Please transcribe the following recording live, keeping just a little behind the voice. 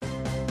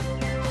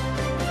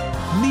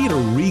Need a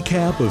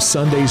recap of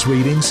Sunday's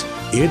readings?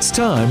 It's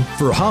time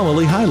for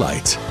Homily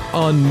Highlights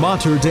on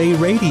Mater Dei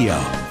Radio.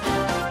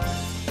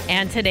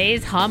 And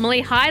today's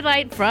homily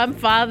highlight from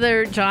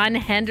Father John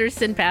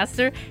Henderson,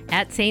 pastor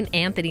at St.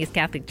 Anthony's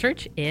Catholic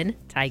Church in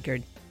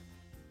Tigard.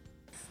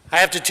 I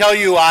have to tell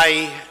you,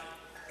 I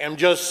am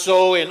just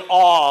so in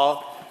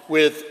awe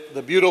with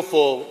the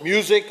beautiful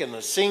music and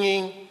the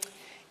singing.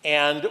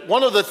 And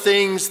one of the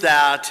things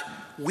that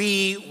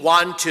we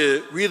want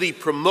to really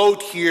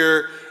promote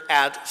here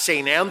at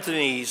St.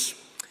 Anthony's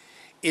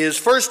is,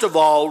 first of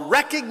all,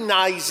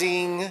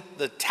 recognizing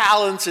the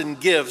talents and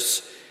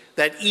gifts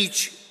that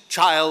each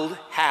child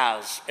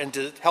has, and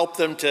to help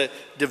them to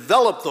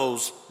develop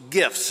those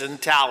gifts and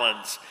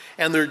talents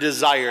and their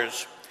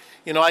desires.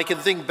 You know, I can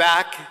think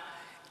back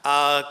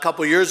a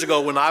couple years ago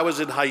when I was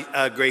in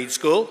grade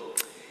school,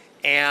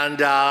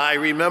 and I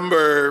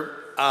remember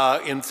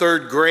in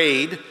third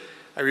grade,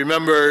 I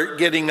remember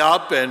getting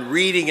up and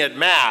reading at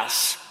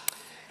Mass,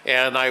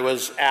 and I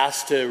was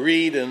asked to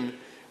read, and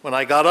when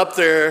I got up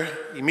there,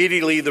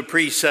 immediately the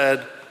priest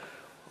said,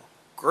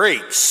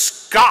 "Great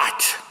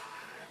Scott!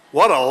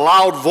 What a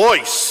loud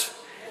voice."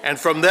 And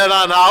from then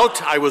on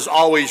out, I was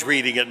always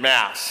reading at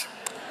Mass.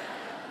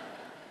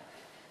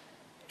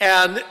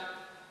 And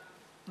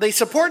they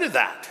supported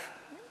that.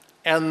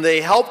 And they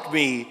helped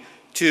me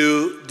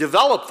to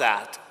develop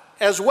that,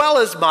 as well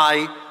as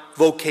my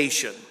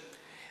vocation.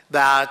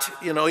 That,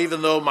 you know,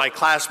 even though my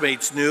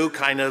classmates knew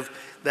kind of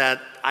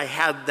that I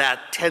had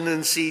that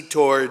tendency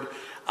toward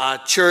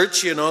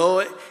church, you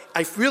know,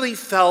 I really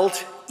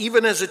felt,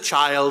 even as a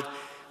child,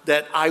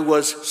 that I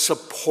was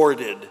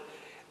supported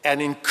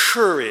and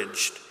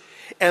encouraged.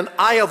 And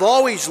I have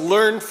always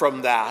learned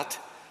from that,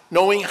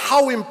 knowing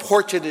how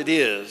important it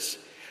is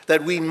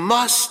that we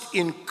must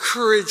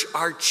encourage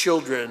our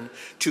children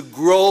to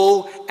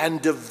grow and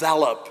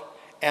develop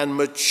and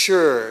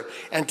mature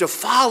and to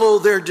follow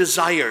their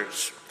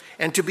desires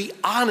and to be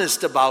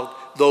honest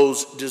about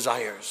those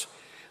desires.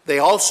 They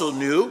also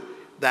knew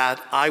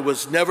that I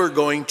was never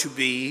going to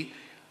be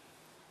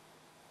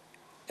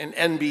an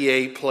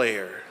NBA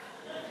player.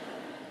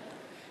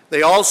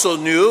 They also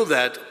knew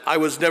that I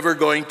was never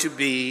going to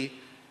be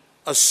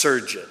a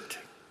surgeon.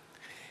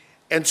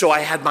 And so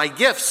I had my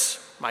gifts,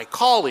 my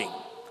calling.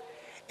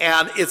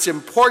 And it's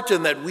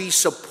important that we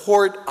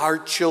support our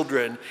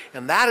children.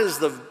 And that is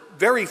the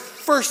very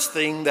first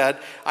thing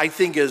that I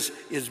think is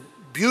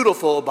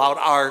beautiful about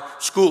our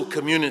school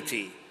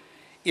community,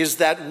 is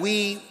that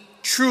we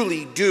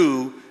truly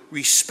do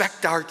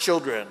respect our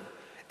children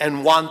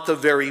and want the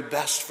very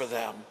best for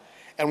them.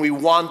 And we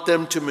want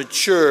them to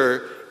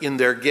mature in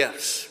their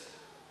gifts.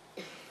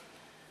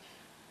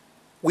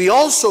 We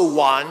also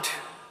want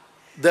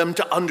them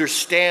to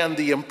understand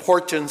the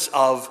importance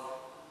of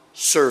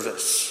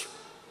service,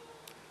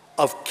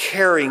 of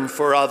caring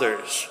for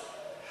others,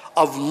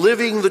 of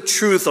living the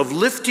truth, of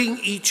lifting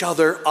each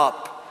other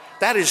up.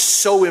 That is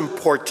so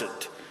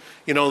important.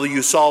 You know,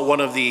 you saw one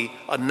of the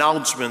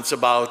announcements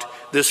about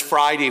this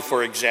Friday,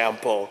 for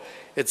example,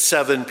 at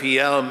 7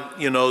 p.m.,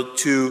 you know,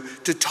 to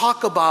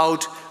talk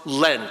about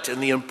Lent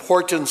and the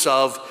importance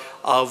of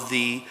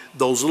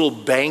those little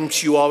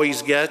banks you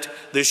always get.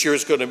 This year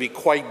is going to be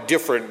quite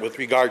different with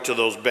regard to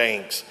those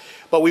banks.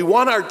 But we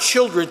want our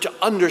children to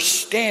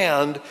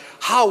understand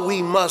how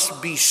we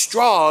must be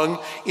strong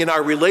in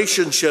our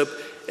relationship,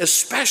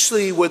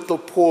 especially with the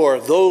poor,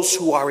 those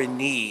who are in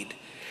need.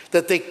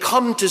 That they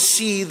come to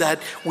see that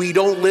we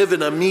don't live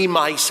in a me,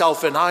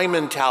 myself, and I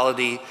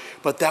mentality,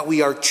 but that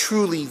we are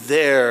truly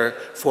there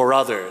for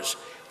others.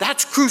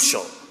 That's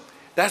crucial.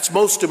 That's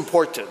most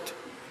important.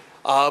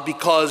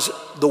 Because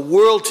the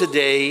world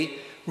today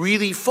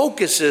really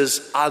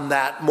focuses on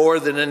that more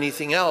than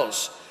anything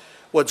else.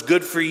 What's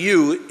good for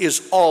you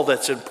is all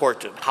that's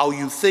important. How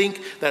you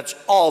think, that's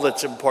all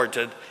that's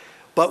important.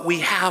 But we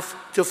have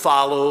to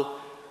follow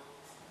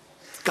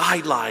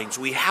guidelines.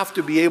 We have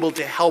to be able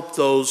to help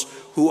those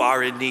who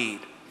are in need.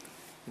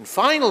 And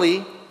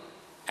finally,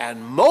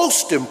 and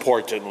most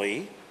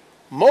importantly,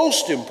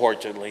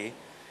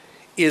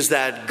 is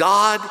that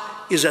God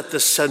is at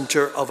the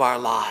center of our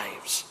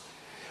lives.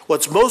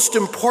 What's most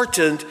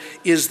important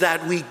is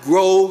that we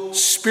grow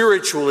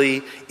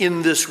spiritually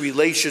in this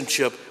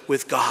relationship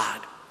with God.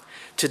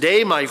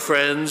 Today, my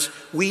friends,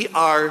 we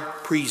are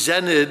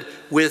presented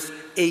with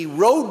a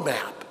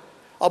roadmap,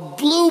 a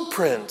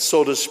blueprint,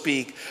 so to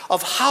speak,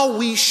 of how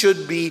we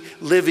should be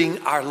living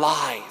our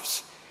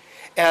lives.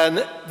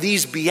 And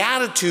these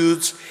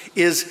Beatitudes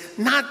is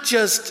not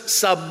just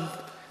some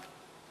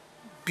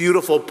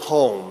beautiful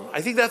poem.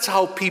 I think that's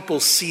how people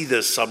see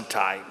this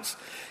sometimes.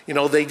 You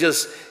know, they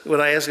just,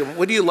 when I ask them,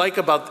 what do you like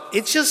about,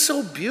 it's just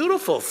so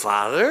beautiful,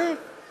 Father.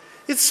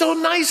 It's so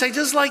nice. I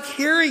just like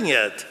hearing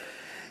it.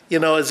 You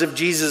know, as if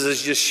Jesus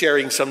is just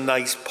sharing some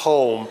nice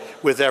poem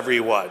with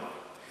everyone.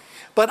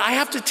 But I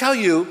have to tell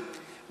you,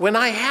 when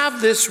I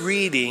have this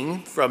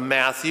reading from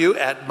Matthew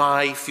at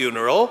my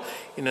funeral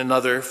in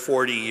another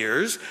 40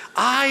 years,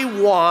 I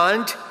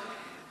want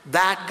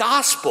that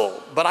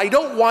gospel. But I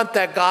don't want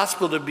that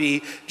gospel to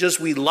be just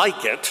we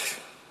like it.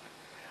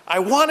 I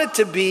want it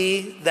to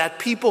be that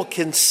people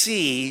can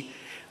see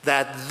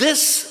that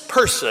this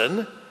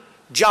person,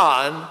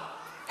 John,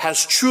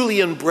 has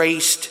truly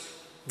embraced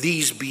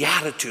these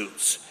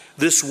Beatitudes,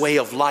 this way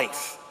of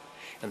life.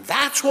 And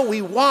that's what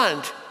we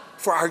want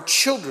for our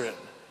children.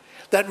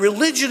 That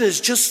religion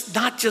is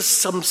not just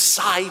some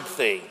side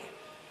thing,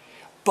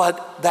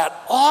 but that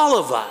all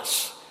of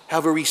us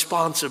have a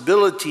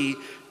responsibility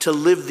to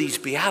live these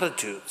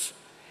Beatitudes.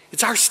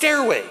 It's our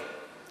stairway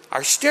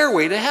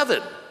to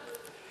heaven.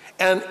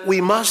 And we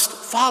must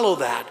follow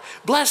that.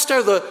 Blessed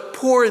are the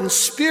poor in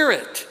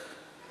spirit,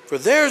 for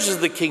theirs is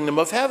the kingdom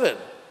of heaven.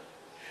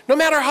 No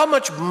matter how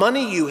much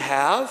money you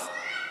have,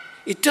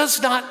 it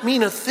does not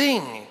mean a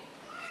thing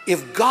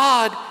if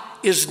God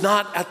is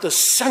not at the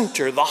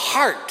center, the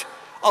heart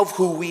of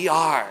who we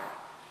are.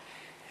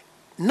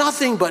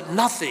 Nothing but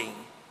nothing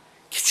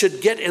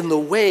should get in the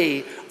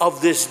way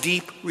of this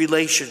deep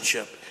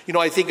relationship. You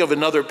know, I think of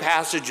another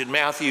passage in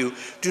Matthew.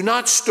 Do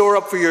not store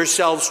up for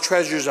yourselves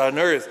treasures on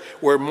earth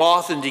where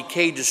moth and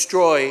decay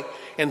destroy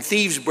and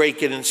thieves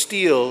break in and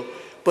steal,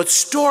 but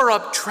store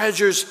up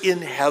treasures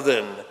in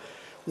heaven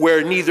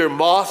where neither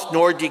moth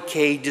nor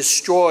decay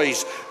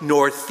destroys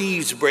nor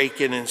thieves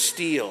break in and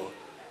steal.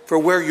 For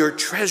where your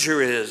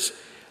treasure is,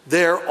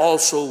 there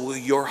also will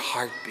your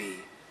heart be.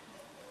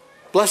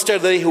 Blessed are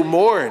they who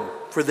mourn,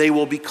 for they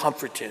will be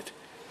comforted.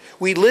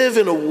 We live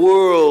in a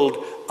world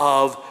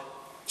of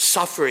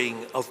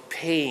suffering, of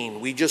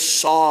pain. We just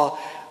saw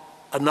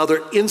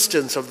another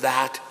instance of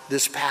that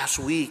this past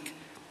week.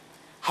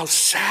 How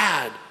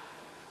sad,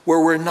 where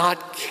we're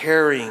not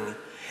caring.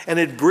 And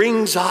it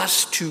brings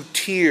us to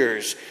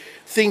tears,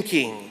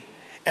 thinking,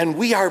 and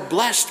we are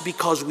blessed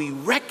because we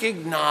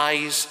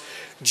recognize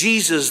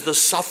Jesus, the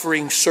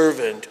suffering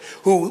servant,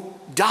 who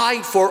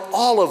died for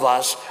all of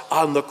us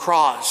on the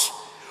cross,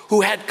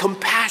 who had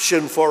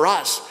compassion for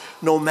us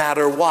no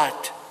matter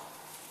what.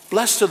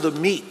 Blessed are the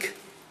meek,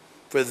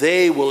 for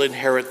they will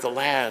inherit the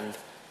land.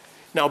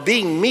 Now,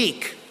 being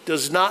meek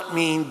does not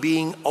mean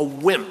being a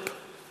wimp.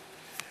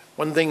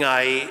 One thing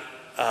I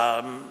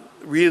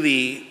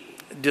really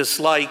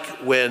dislike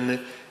when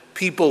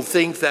people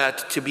think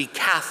that to be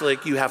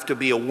Catholic, you have to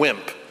be a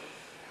wimp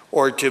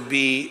or to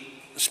be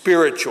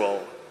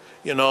spiritual.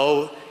 You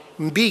know,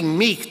 being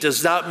meek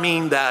does not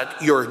mean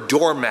that you're a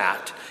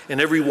doormat and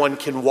everyone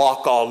can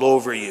walk all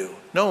over you.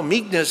 No,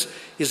 meekness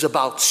is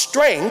about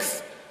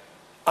strength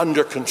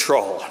under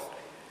control.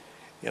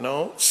 You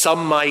know,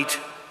 some might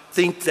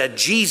think that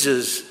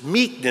Jesus'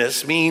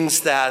 meekness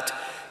means that,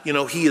 you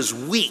know, he is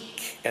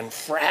weak and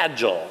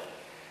fragile.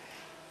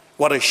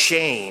 What a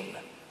shame.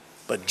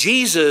 But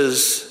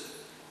Jesus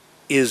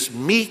is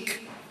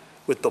meek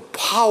with the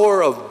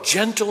power of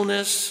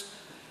gentleness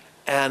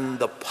and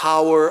the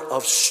power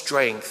of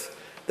strength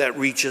that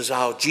reaches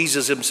out.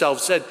 Jesus himself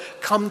said,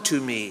 "Come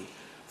to me,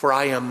 for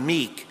I am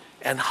meek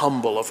and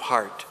humble of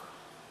heart."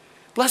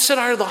 Blessed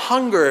are the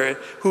hunger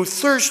who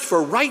thirst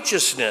for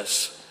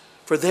righteousness,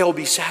 for they will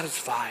be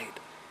satisfied.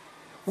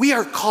 We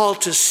are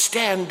called to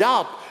stand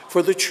up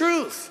for the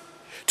truth,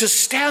 to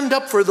stand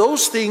up for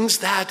those things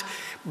that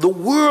the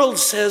world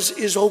says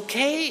is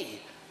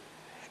okay.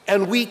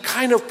 And we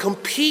kind of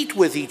compete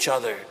with each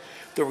other.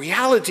 The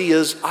reality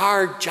is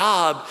our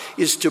job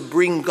is to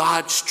bring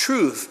God's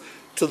truth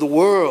to the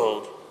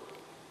world.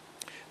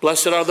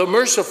 Blessed are the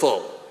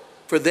merciful,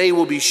 for they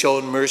will be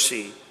shown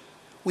mercy.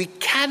 We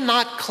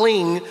cannot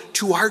cling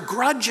to our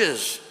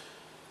grudges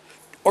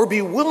or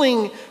be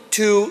willing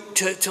to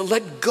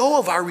let go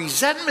of our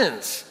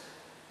resentments.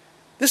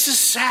 This is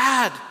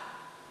sad.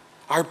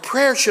 Our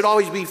prayer should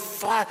always be,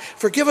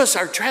 forgive us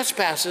our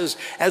trespasses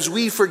as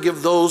we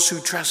forgive those who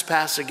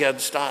trespass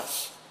against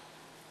us.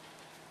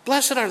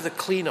 Blessed are the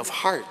clean of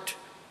heart,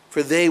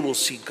 for they will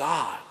see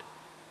God.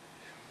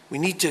 We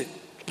need to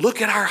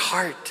look at our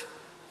heart.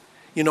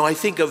 You know, I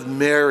think of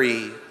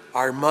Mary,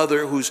 our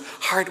mother, whose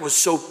heart was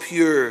so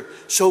pure,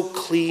 so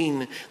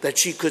clean, that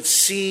she could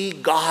see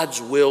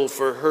God's will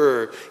for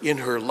her in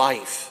her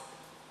life.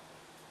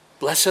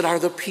 Blessed are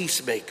the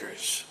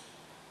peacemakers,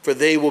 for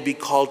they will be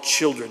called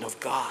children of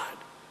God.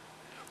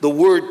 The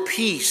word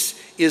peace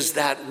is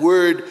that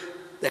word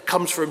that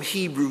comes from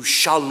Hebrew,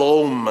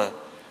 shalom.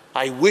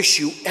 I wish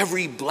you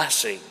every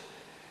blessing.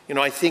 You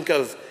know, I think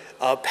of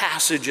a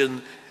passage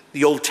in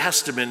the Old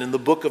Testament in the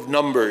book of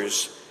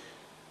Numbers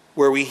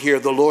where we hear,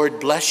 the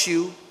Lord bless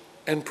you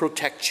and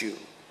protect you.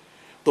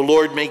 The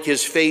Lord make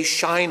his face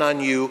shine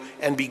on you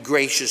and be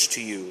gracious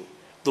to you.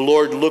 The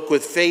Lord look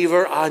with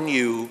favor on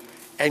you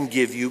and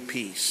give you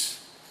peace.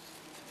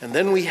 And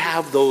then we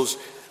have those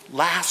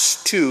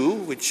last two,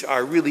 which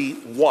are really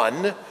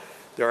one.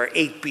 There are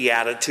 8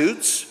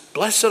 Beatitudes.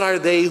 Blessed are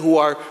they who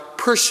are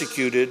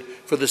persecuted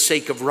for the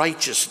sake of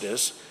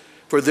righteousness,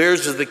 for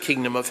theirs is the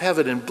kingdom of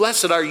heaven. And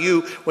blessed are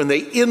you when they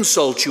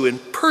insult you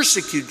and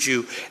persecute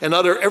you and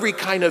utter every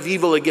kind of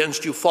evil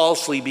against you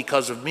falsely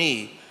because of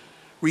me.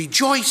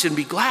 Rejoice and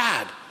be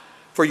glad,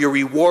 for your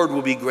reward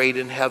will be great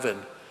in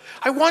heaven.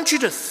 I want you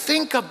to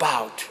think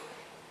about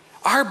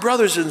our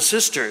brothers and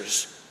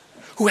sisters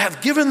who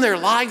have given their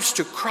lives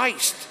to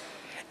Christ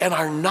and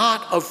are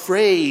not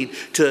afraid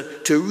to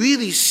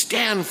really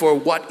stand for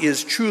what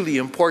is truly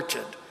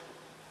important,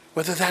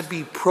 whether that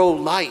be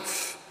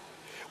pro-life,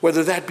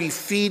 whether that be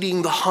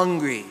feeding the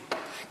hungry,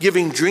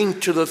 giving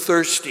drink to the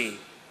thirsty.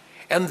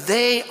 And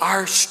they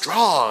are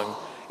strong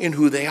in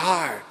who they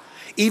are,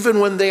 even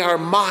when they are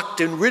mocked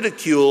and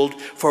ridiculed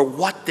for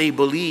what they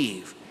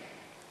believe.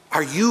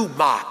 Are you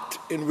mocked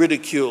and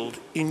ridiculed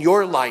in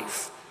your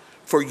life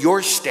for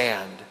your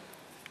stand?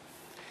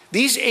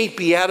 These 8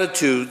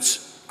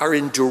 Beatitudes are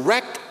in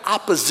direct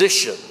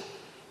opposition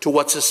to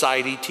what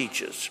society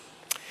teaches.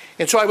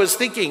 And so I was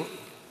thinking,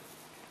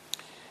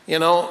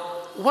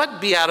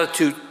 what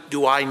beatitude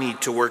do I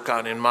need to work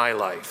on in my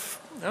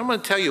life? And I'm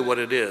going to tell you what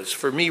it is.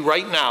 For me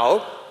right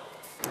now,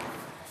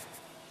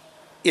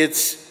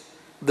 it's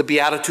the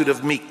beatitude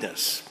of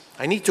meekness.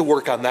 I need to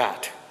work on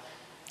that.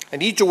 I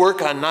need to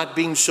work on not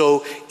being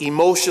so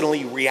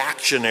emotionally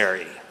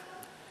reactionary.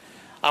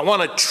 I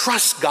want to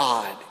trust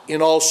God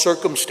in all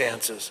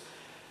circumstances.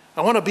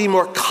 I want to be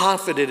more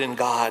confident in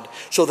God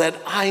so that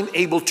I'm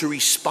able to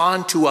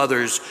respond to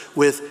others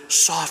with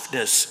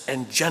softness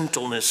and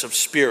gentleness of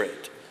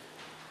spirit.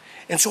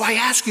 And so I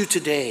ask you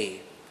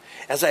today,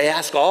 as I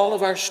ask all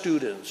of our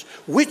students,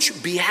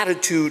 which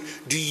beatitude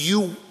do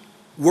you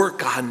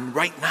work on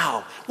right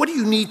now? What do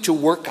you need to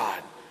work on?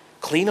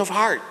 Clean of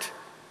heart,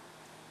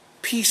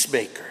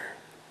 peacemaker,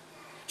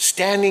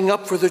 standing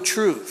up for the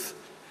truth.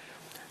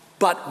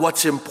 But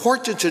what's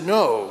important to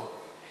know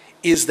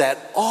is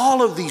that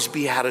all of these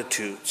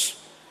beatitudes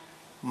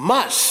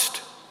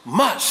must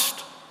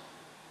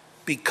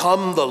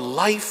become the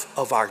life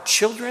of our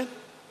children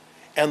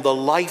and the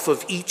life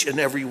of each and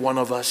every one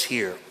of us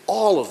here.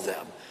 All of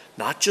them,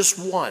 not just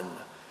one.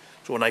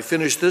 So when I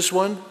finish this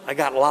one, I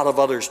got a lot of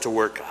others to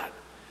work on.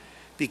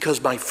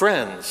 Because my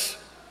friends,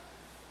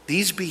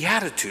 these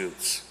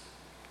beatitudes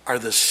are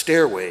the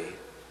stairway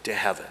to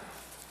heaven.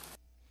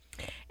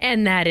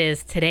 And that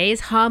is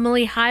today's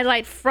homily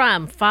highlight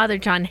from Father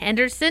John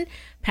Henderson,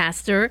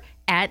 pastor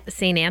at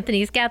St.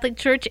 Anthony's Catholic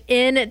Church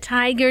in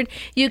Tigard.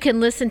 You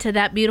can listen to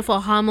that beautiful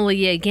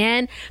homily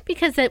again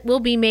because it will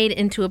be made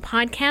into a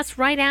podcast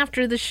right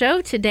after the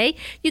show today.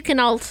 You can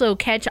also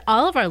catch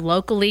all of our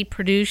locally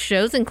produced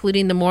shows,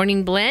 including the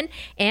Morning Blend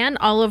and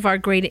all of our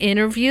great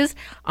interviews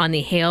on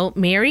the Hail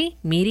Mary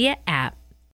Media app.